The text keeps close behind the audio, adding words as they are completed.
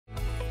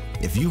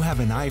If you have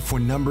an eye for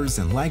numbers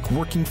and like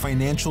working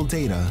financial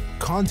data,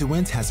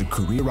 Conduent has a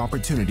career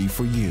opportunity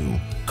for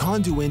you.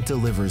 Conduent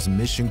delivers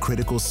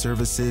mission-critical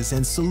services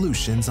and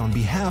solutions on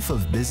behalf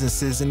of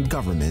businesses and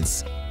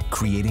governments,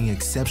 creating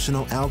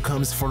exceptional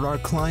outcomes for our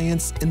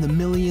clients and the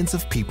millions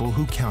of people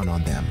who count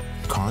on them.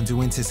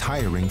 Conduent is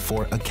hiring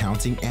for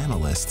accounting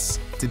analysts.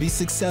 To be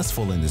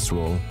successful in this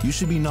role, you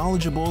should be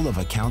knowledgeable of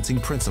accounting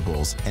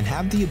principles and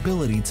have the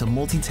ability to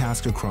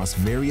multitask across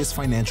various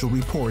financial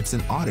reports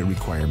and audit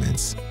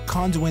requirements.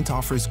 Conduent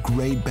offers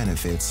great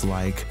benefits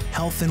like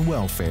health and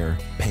welfare,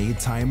 paid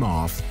time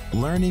off,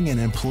 learning and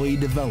employee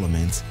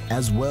development,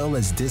 as well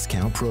as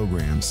discount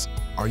programs.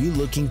 Are you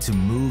looking to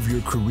move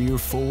your career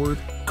forward?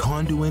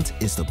 Conduent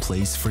is the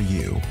place for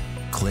you.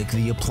 Click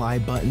the Apply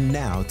button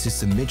now to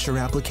submit your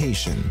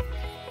application.